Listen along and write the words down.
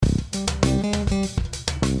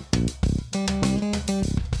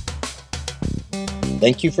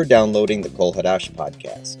Thank you for downloading the Kol Hadash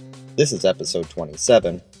podcast. This is episode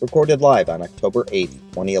 27, recorded live on October 8th,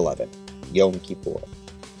 2011, Yom Kippur.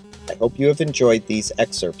 I hope you have enjoyed these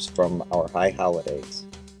excerpts from our high holidays.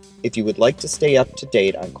 If you would like to stay up to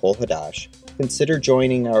date on Kol Hadash, consider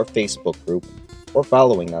joining our Facebook group or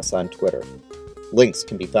following us on Twitter. Links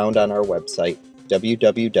can be found on our website,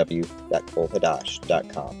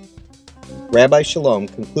 www.kolhadash.com. Rabbi Shalom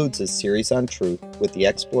concludes his series on truth with the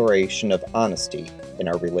exploration of honesty in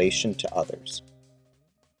our relation to others.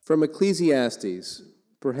 From Ecclesiastes,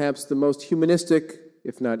 perhaps the most humanistic,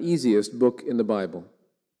 if not easiest, book in the Bible.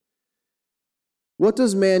 What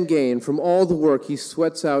does man gain from all the work he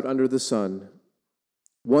sweats out under the sun?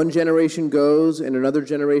 One generation goes and another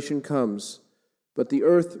generation comes, but the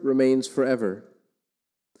earth remains forever.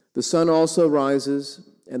 The sun also rises,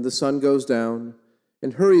 and the sun goes down,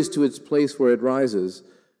 and hurries to its place where it rises.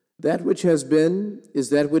 That which has been is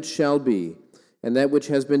that which shall be, and that which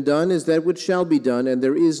has been done is that which shall be done, and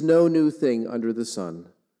there is no new thing under the sun.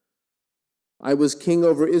 I was king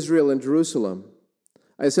over Israel and Jerusalem.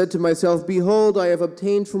 I said to myself, behold, I have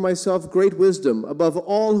obtained for myself great wisdom above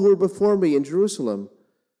all who were before me in Jerusalem.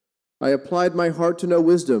 I applied my heart to know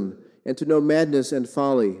wisdom and to know madness and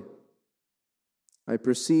folly. I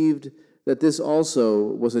perceived that this also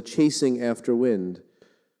was a chasing after wind.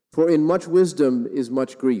 For in much wisdom is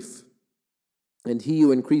much grief, and he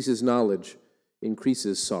who increases knowledge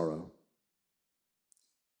increases sorrow.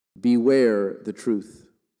 Beware the truth.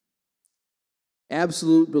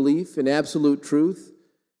 Absolute belief in absolute truth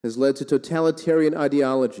has led to totalitarian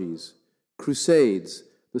ideologies, crusades,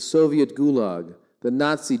 the Soviet Gulag, the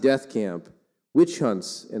Nazi death camp, witch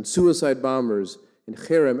hunts and suicide bombers, and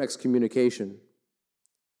cherem excommunication.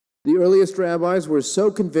 The earliest rabbis were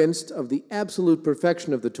so convinced of the absolute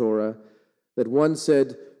perfection of the Torah that one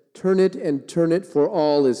said, turn it and turn it, for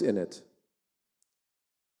all is in it.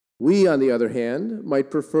 We, on the other hand,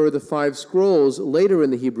 might prefer the 5 scrolls later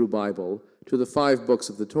in the Hebrew Bible to the 5 books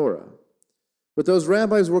of the Torah. But those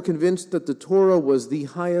rabbis were convinced that the Torah was the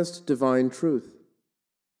highest divine truth.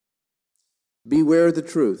 Beware the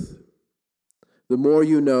truth. The more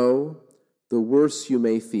you know, the worse you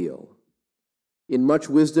may feel. In much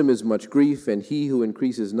wisdom is much grief, and he who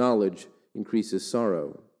increases knowledge increases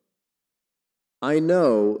sorrow. I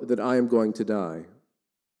know that I am going to die.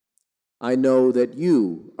 I know that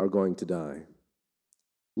you are going to die.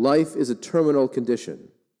 Life is a terminal condition.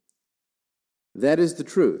 That is the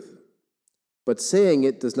truth, but saying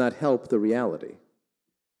it does not help the reality.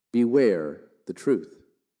 Beware the truth.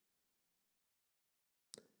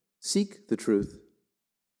 Seek the truth.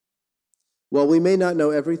 While we may not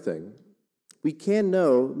know everything, we can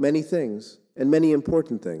know many things, and many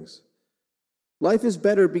important things. Life is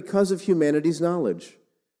better because of humanity's knowledge.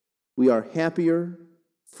 We are happier,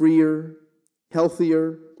 freer,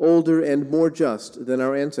 healthier, older, and more just than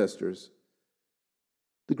our ancestors.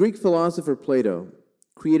 The Greek philosopher Plato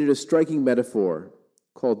created a striking metaphor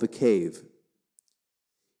called the cave.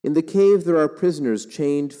 In the cave, there are prisoners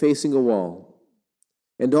chained facing a wall,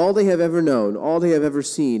 and all they have ever known, all they have ever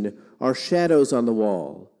seen, are shadows on the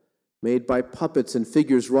wall, made by puppets and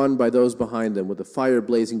figures run by those behind them, with a fire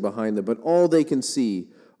blazing behind them. But all they can see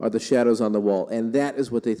are the shadows on the wall, and that is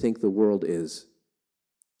what they think the world is.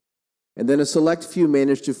 And then a select few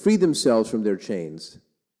manage to free themselves from their chains.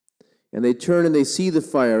 And they turn and they see the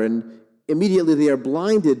fire, and immediately they are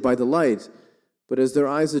blinded by the light. But as their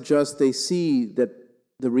eyes adjust, they see that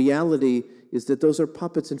the reality is that those are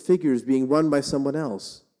puppets and figures being run by someone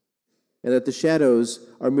else, and that the shadows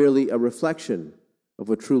are merely a reflection of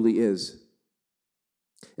what truly is.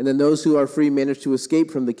 And then those who are free manage to escape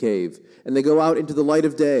from the cave, and they go out into the light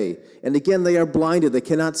of day, and again they are blinded, they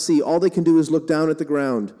cannot see. All they can do is look down at the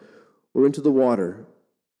ground or into the water.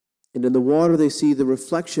 And in the water they see the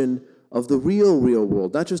reflection of the real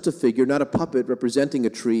world, not just a figure, not a puppet representing a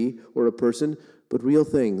tree or a person, but real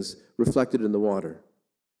things reflected in the water.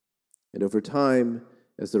 And over time,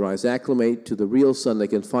 as their eyes acclimate to the real sun, they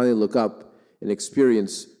can finally look up and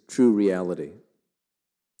experience true reality.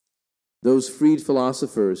 Those freed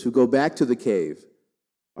philosophers who go back to the cave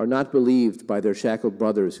are not believed by their shackled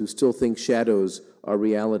brothers who still think shadows are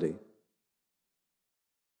reality.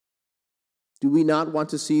 Do we not want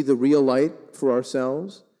to see the real light for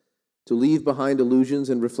ourselves, to leave behind illusions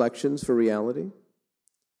and reflections for reality?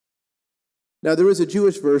 Now, there is a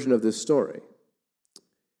Jewish version of this story.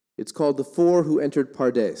 It's called The Four Who Entered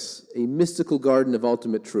Pardes, a mystical garden of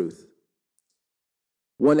ultimate truth.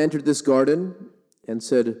 One entered this garden and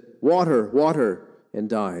said, water, water, and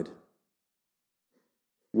died.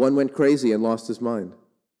 One went crazy and lost his mind.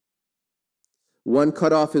 One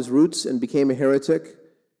cut off his roots and became a heretic,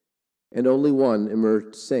 and only one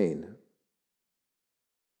emerged sane.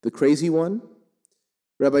 The crazy one?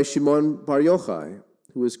 Rabbi Shimon Bar Yochai,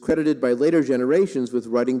 who is credited by later generations with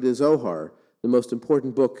writing the Zohar, the most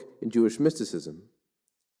important book in Jewish mysticism.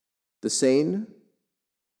 The sane?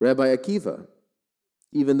 Rabbi Akiva,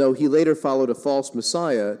 even though he later followed a false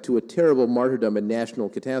messiah to a terrible martyrdom and national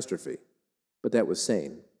catastrophe. But that was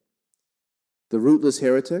sane. The rootless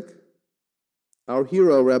heretic? Our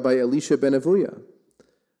hero, Rabbi Elisha ben Avuya,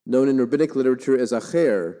 known in rabbinic literature as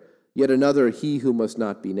Acher, yet another he who must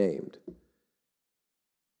not be named.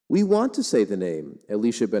 We want to say the name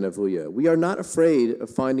Elisha ben Avuya. We are not afraid of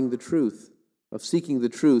finding the truth, of seeking the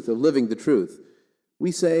truth, of living the truth.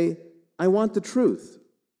 We say, I want the truth.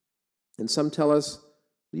 And some tell us,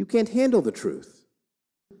 you can't handle the truth.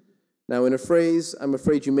 Now, in a phrase I'm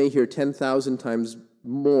afraid you may hear 10,000 times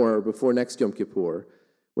more before next Yom Kippur,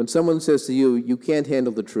 when someone says to you, you can't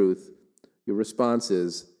handle the truth, your response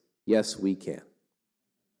is, yes, we can.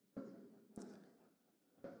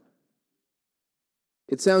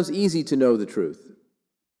 It sounds easy to know the truth.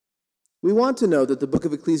 We want to know that the book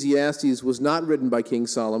of Ecclesiastes was not written by King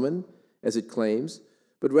Solomon, as it claims,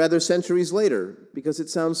 but rather centuries later, because it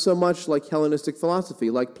sounds so much like Hellenistic philosophy,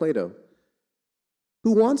 like Plato.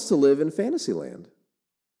 Who wants to live in Fantasyland?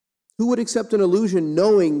 Who would accept an illusion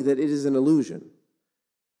knowing that it is an illusion?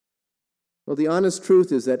 Well, the honest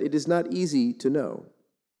truth is that it is not easy to know.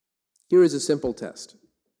 Here is a simple test.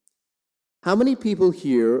 How many people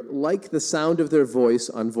here like the sound of their voice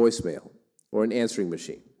on voicemail or an answering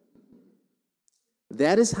machine?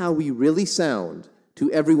 That is how we really sound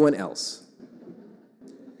to everyone else.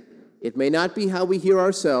 It may not be how we hear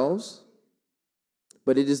ourselves,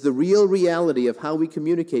 but it is the real reality of how we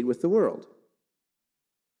communicate with the world.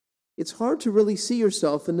 It's hard to really see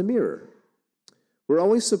yourself in the mirror. We're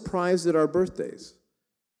always surprised at our birthdays,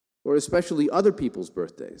 or especially other people's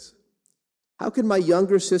birthdays. How can my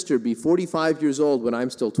younger sister be 45 years old when I'm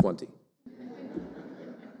still 20?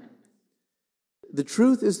 The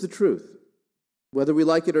truth is the truth, whether we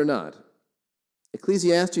like it or not.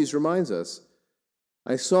 Ecclesiastes reminds us,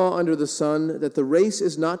 I saw under the sun that the race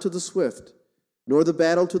is not to the swift, nor the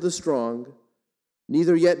battle to the strong,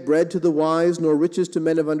 neither yet bread to the wise, nor riches to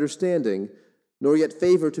men of understanding, nor yet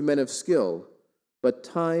favor to men of skill, but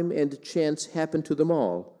time and chance happen to them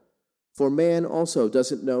all, for man also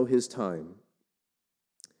doesn't know his time.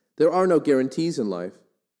 There are no guarantees in life.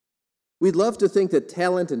 We'd love to think that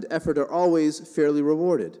talent and effort are always fairly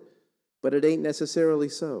rewarded, but it ain't necessarily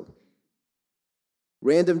so.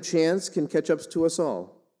 Random chance can catch up to us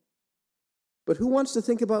all. But who wants to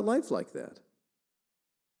think about life like that?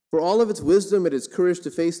 For all of its wisdom and its courage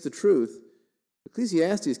to face the truth,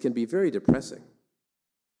 Ecclesiastes can be very depressing.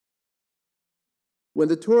 When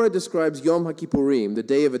the Torah describes Yom HaKippurim, the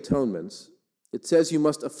Day of Atonements, it says you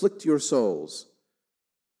must afflict your souls.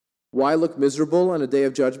 Why look miserable on a day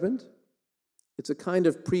of judgment? It's a kind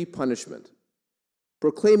of pre-punishment,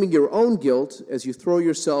 proclaiming your own guilt as you throw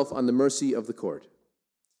yourself on the mercy of the court.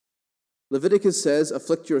 Leviticus says,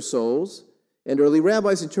 afflict your souls, and early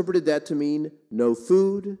rabbis interpreted that to mean no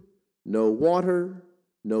food, no water,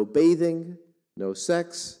 no bathing, no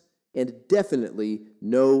sex, and definitely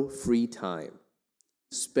no free time.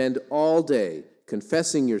 Spend all day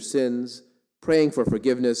confessing your sins, praying for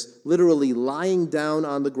forgiveness, literally lying down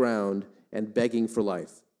on the ground and begging for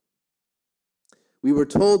life. We were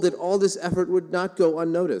told that all this effort would not go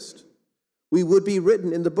unnoticed. We would be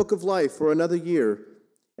written in the book of life for another year,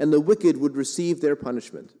 and the wicked would receive their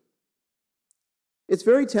punishment. It's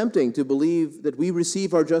very tempting to believe that we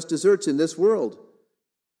receive our just deserts in this world,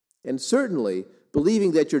 and certainly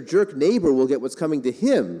believing that your jerk neighbor will get what's coming to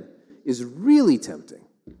him is really tempting.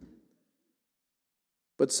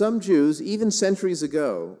 But some Jews, even centuries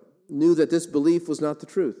ago, knew that this belief was not the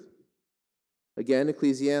truth. Again,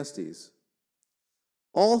 Ecclesiastes.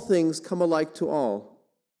 All things come alike to all.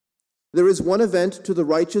 There is one event to the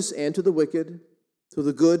righteous and to the wicked, to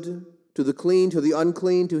the good, to the clean, to the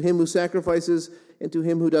unclean, to him who sacrifices, and to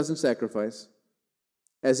him who doesn't sacrifice.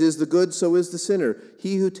 As is the good, so is the sinner.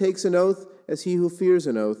 He who takes an oath, as he who fears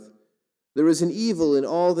an oath. There is an evil in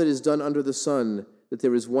all that is done under the sun, that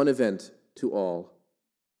there is one event to all.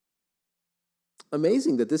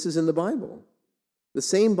 Amazing that this is in the Bible, the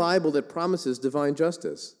same Bible that promises divine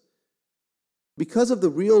justice. Because of the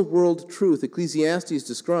real-world truth Ecclesiastes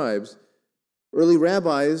describes, early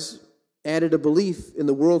rabbis added a belief in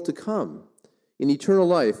the world to come, in eternal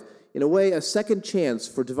life, in a way, a second chance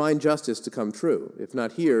for divine justice to come true. If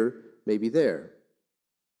not here, maybe there.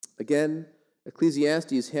 Again,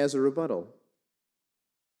 Ecclesiastes has a rebuttal.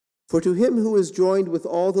 For to him who is joined with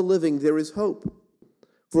all the living there is hope.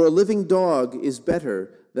 For a living dog is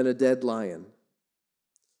better than a dead lion.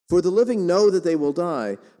 For the living know that they will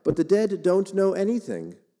die, but the dead don't know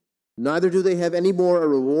anything. Neither do they have any more a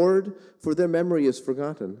reward, for their memory is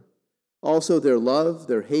forgotten. Also their love,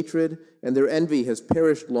 their hatred, and their envy has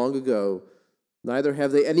perished long ago. Neither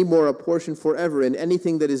have they any more a portion forever in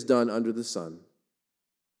anything that is done under the sun.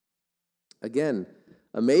 Again,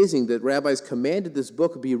 amazing that rabbis commanded this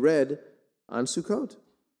book be read on Sukkot.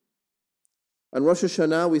 On Rosh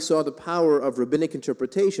Hashanah, we saw the power of rabbinic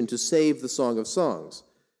interpretation to save the Song of Songs.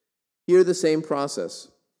 Here, the same process.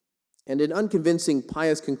 And an unconvincing,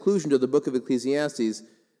 pious conclusion to the book of Ecclesiastes,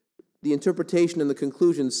 the interpretation and the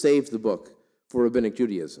conclusion saved the book for rabbinic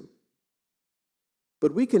Judaism.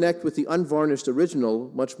 But we connect with the unvarnished original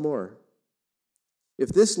much more. If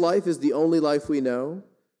this life is the only life we know,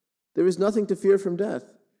 there is nothing to fear from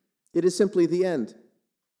death. It is simply the end.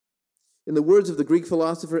 In the words of the Greek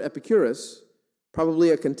philosopher Epicurus, probably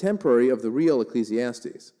a contemporary of the real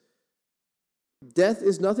Ecclesiastes, death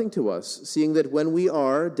is nothing to us, seeing that when we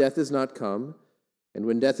are, death is not come, and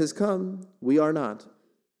when death has come, we are not.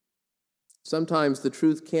 Sometimes the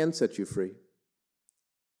truth can set you free.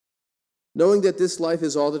 Knowing that this life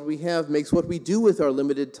is all that we have makes what we do with our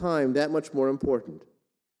limited time that much more important.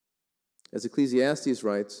 As Ecclesiastes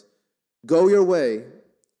writes, "Go your way,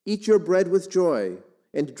 eat your bread with joy,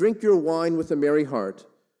 and drink your wine with a merry heart,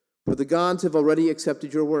 for the gods have already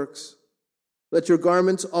accepted your works. Let your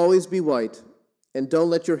garments always be white, and don't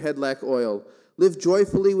let your head lack oil. Live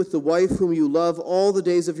joyfully with the wife whom you love all the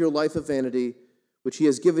days of your life of vanity, which he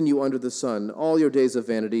has given you under the sun, all your days of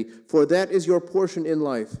vanity, for that is your portion in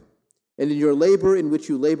life, and in your labor in which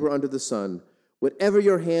you labor under the sun. Whatever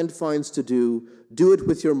your hand finds to do, do it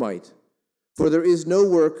with your might. For there is no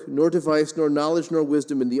work, nor device, nor knowledge, nor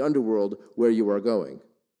wisdom in the underworld where you are going."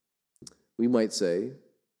 We might say,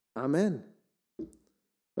 Amen.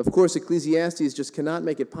 Of course, Ecclesiastes just cannot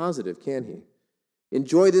make it positive, can he?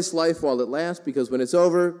 Enjoy this life while it lasts, because when it's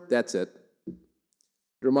over, that's it. It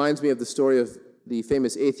reminds me of the story of the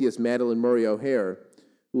famous atheist Madalyn Murray O'Hair,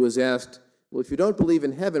 who was asked, "Well, if you don't believe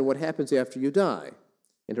in heaven, what happens after you die?"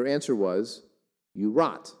 And her answer was, "You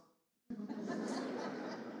rot."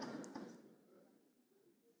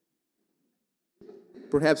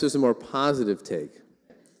 Perhaps there's a more positive take.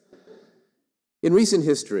 In recent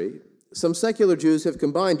history, some secular Jews have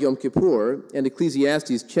combined Yom Kippur and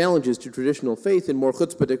Ecclesiastes' challenges to traditional faith in more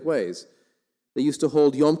chutzpahdik ways. They used to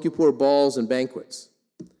hold Yom Kippur balls and banquets,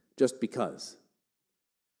 just because.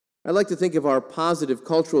 I like to think of our positive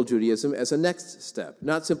cultural Judaism as a next step,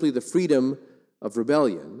 not simply the freedom of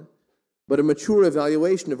rebellion, but a mature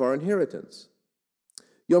evaluation of our inheritance.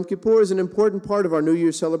 Yom Kippur is an important part of our New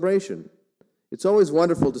Year's celebration. It's always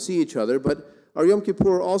wonderful to see each other, but our Yom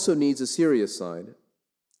Kippur also needs a serious side.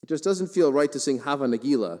 It just doesn't feel right to sing Hava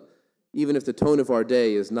Nagila, even if the tone of our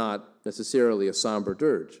day is not necessarily a somber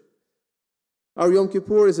dirge. Our Yom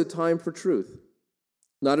Kippur is a time for truth,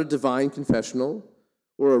 not a divine confessional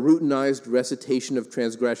or a routinized recitation of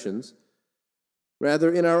transgressions, rather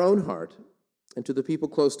in our own heart and to the people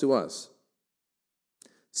close to us.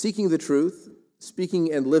 Seeking the truth, speaking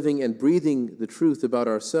and living and breathing the truth about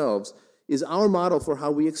ourselves is our model for how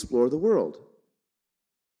we explore the world.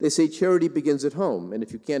 They say charity begins at home, and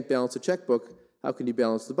if you can't balance a checkbook, how can you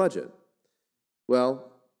balance the budget?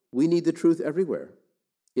 Well, we need the truth everywhere,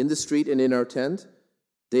 in the street and in our tent,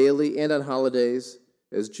 daily and on holidays,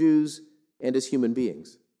 as Jews and as human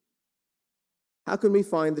beings. How can we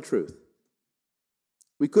find the truth?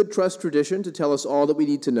 We could trust tradition to tell us all that we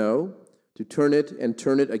need to know, to turn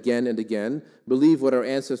it again and again, believe what our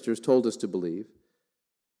ancestors told us to believe.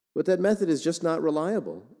 But that method is just not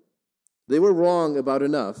reliable. They were wrong about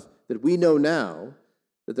enough that we know now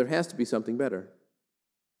that there has to be something better.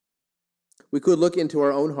 We could look into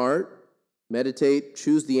our own heart, meditate,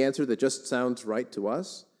 choose the answer that just sounds right to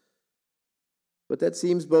us. But that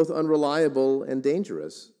seems both unreliable and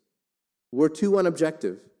dangerous. We're too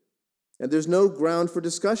unobjective, and there's no ground for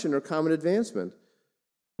discussion or common advancement.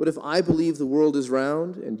 What if I believe the world is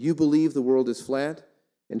round, and you believe the world is flat,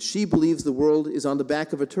 and she believes the world is on the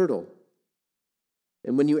back of a turtle?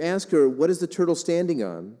 And when you ask her, what is the turtle standing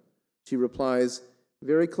on? She replies,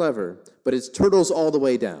 very clever, but it's turtles all the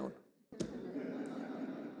way down.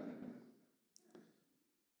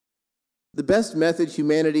 The best method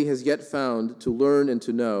humanity has yet found to learn and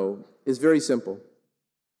to know is very simple.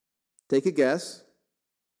 Take a guess,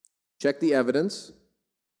 check the evidence,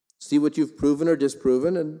 see what you've proven or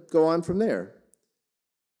disproven, and go on from there.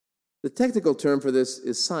 The technical term for this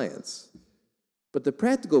is science, but the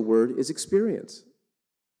practical word is experience.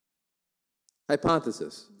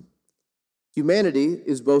 Hypothesis. Humanity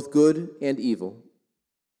is both good and evil.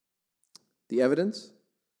 The evidence?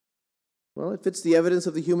 Well, it fits the evidence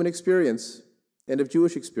of the human experience and of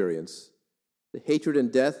Jewish experience, the hatred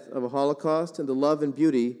and death of a Holocaust and the love and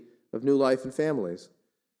beauty of new life and families.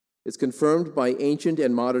 It's confirmed by ancient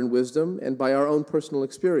and modern wisdom and by our own personal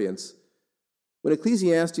experience. When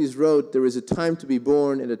Ecclesiastes wrote, "There is a time to be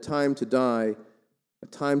born and a time to die, a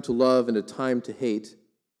time to love and a time to hate."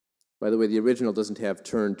 By the way, the original doesn't have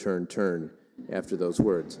turn, turn, turn after those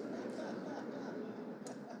words.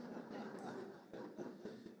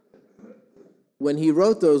 When he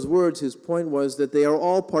wrote those words, his point was that they are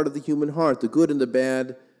all part of the human heart, the good and the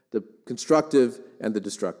bad, the constructive and the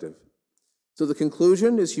destructive. So the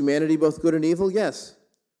conclusion, is humanity both good and evil? Yes,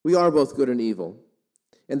 we are both good and evil.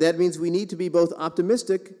 And that means we need to be both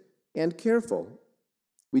optimistic and careful.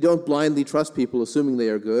 We don't blindly trust people assuming they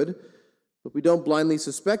are good, but we don't blindly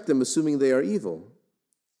suspect them assuming they are evil.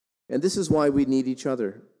 And this is why we need each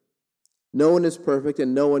other. No one is perfect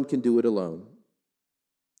and no one can do it alone.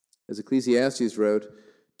 As Ecclesiastes wrote,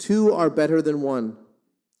 "Two are better than one,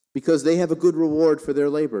 because they have a good reward for their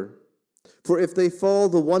labor. For if they fall,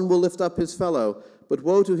 the one will lift up his fellow, but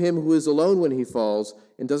woe to him who is alone when he falls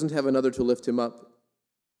and doesn't have another to lift him up.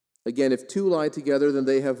 Again, if two lie together, then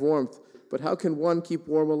they have warmth, but how can one keep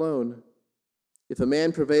warm alone? If a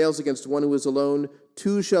man prevails against one who is alone,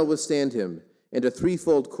 two shall withstand him, and a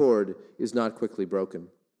threefold cord is not quickly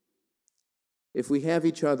broken." If we have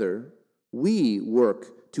each other, we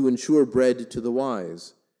work to ensure bread to the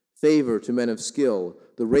wise, favor to men of skill,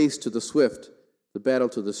 the race to the swift, the battle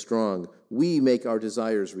to the strong. We make our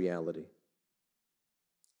desires reality.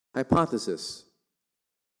 Hypothesis.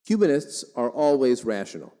 Humanists are always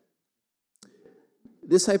rational.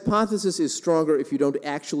 This hypothesis is stronger if you don't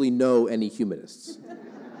actually know any humanists.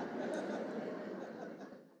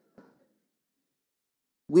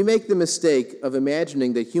 We make the mistake of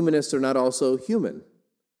imagining that humanists are not also human.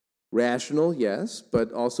 Rational, yes,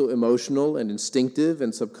 but also emotional and instinctive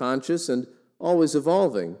and subconscious and always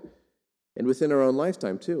evolving, and within our own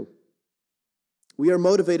lifetime, too. We are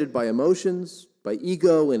motivated by emotions, by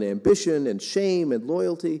ego and ambition and shame and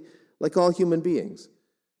loyalty, like all human beings.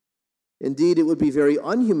 Indeed, it would be very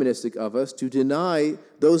unhumanistic of us to deny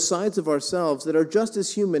those sides of ourselves that are just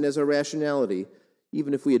as human as our rationality,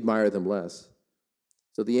 even if we admire them less.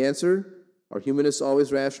 So the answer, are humanists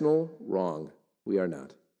always rational? Wrong. We are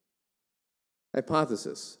not.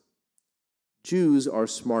 Hypothesis. Jews are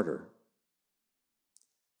smarter.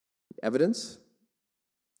 Evidence?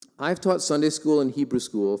 I've taught Sunday school and Hebrew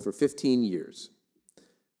school for 15 years.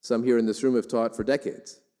 Some here in this room have taught for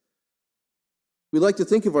decades. We like to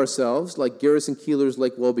think of ourselves like Garrison Keillor's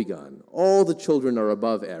Lake Wobegon. All the children are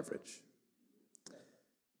above average.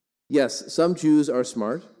 Yes, some Jews are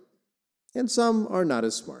smart, and some are not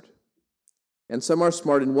as smart. And some are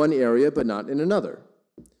smart in one area, but not in another.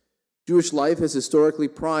 Jewish life has historically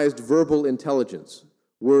prized verbal intelligence,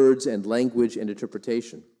 words and language and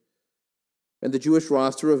interpretation. And the Jewish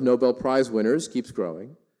roster of Nobel Prize winners keeps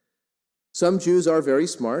growing. Some Jews are very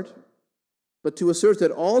smart, but to assert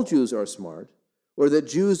that all Jews are smart, or that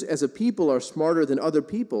Jews as a people are smarter than other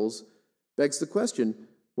peoples, begs the question,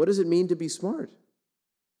 what does it mean to be smart?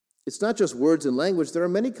 It's not just words and language. There are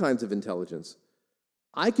many kinds of intelligence.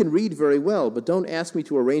 I can read very well, but don't ask me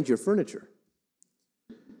to arrange your furniture.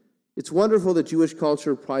 It's wonderful that Jewish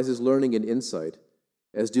culture prizes learning and insight,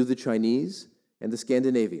 as do the Chinese and the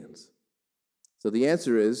Scandinavians. So the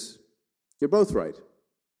answer is, you're both right.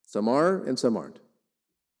 Some are and some aren't.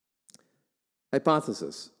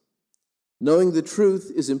 Hypothesis. Knowing the truth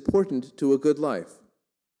is important to a good life.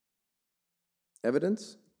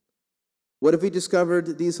 Evidence? What have we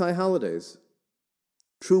discovered these high holidays?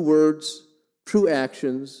 True words, true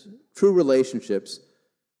actions, true relationships,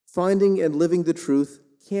 finding and living the truth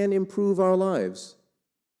can improve our lives.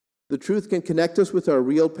 The truth can connect us with our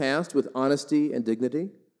real past with honesty and dignity.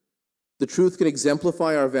 The truth can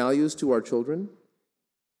exemplify our values to our children.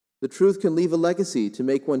 The truth can leave a legacy to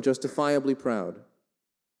make one justifiably proud.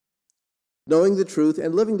 Knowing the truth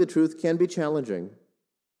and living the truth can be challenging.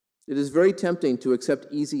 It is very tempting to accept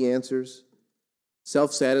easy answers,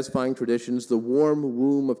 self-satisfying traditions, the warm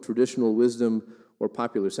womb of traditional wisdom or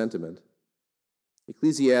popular sentiment.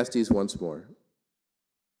 Ecclesiastes once more.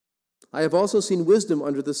 I have also seen wisdom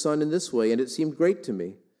under the sun in this way, and it seemed great to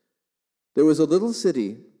me. There was a little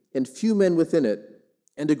city, and few men within it,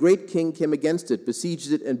 and a great king came against it,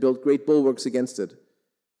 besieged it, and built great bulwarks against it.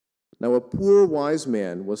 Now a poor wise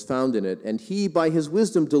man was found in it, and he by his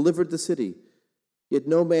wisdom delivered the city. Yet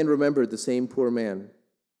no man remembered the same poor man.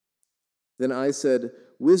 Then I said,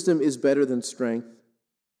 wisdom is better than strength.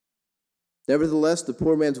 Nevertheless, the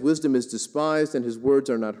poor man's wisdom is despised, and his words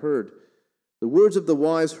are not heard. The words of the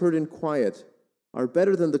wise heard in quiet are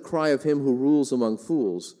better than the cry of him who rules among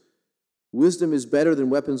fools. Wisdom is better than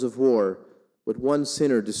weapons of war, but one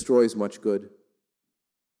sinner destroys much good.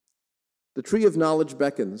 The tree of knowledge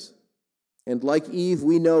beckons, and like Eve,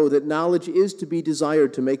 we know that knowledge is to be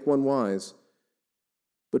desired to make one wise.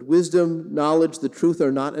 But wisdom, knowledge, the truth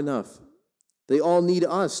are not enough. They all need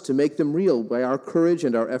us to make them real by our courage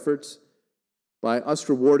and our efforts, by us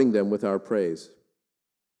rewarding them with our praise.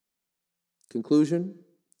 Conclusion: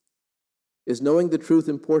 is knowing the truth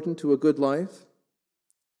important to a good life?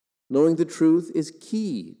 Knowing the truth is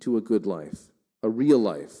key to a good life, a real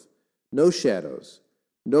life. No shadows,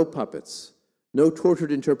 no puppets, no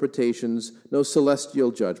tortured interpretations, no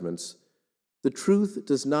celestial judgments. The truth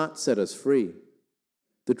does not set us free.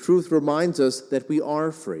 The truth reminds us that we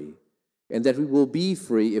are free, and that we will be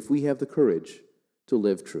free if we have the courage to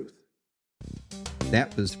live truth.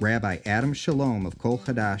 That was Rabbi Adam Shalom of Kol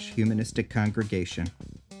Hadash Humanistic Congregation.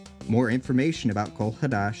 More information about Kol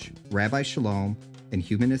Hadash, Rabbi Shalom, and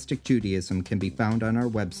Humanistic Judaism can be found on our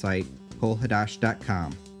website,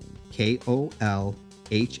 kolhadash.com,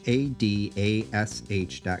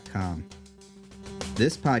 KOLHADASH.com.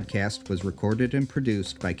 This podcast was recorded and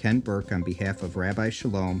produced by Ken Burke on behalf of Rabbi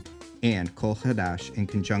Shalom and Kol Hadash in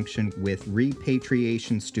conjunction with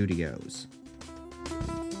Repatriation Studios.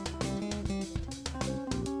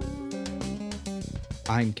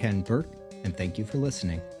 I'm Ken Burke, and thank you for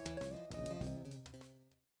listening.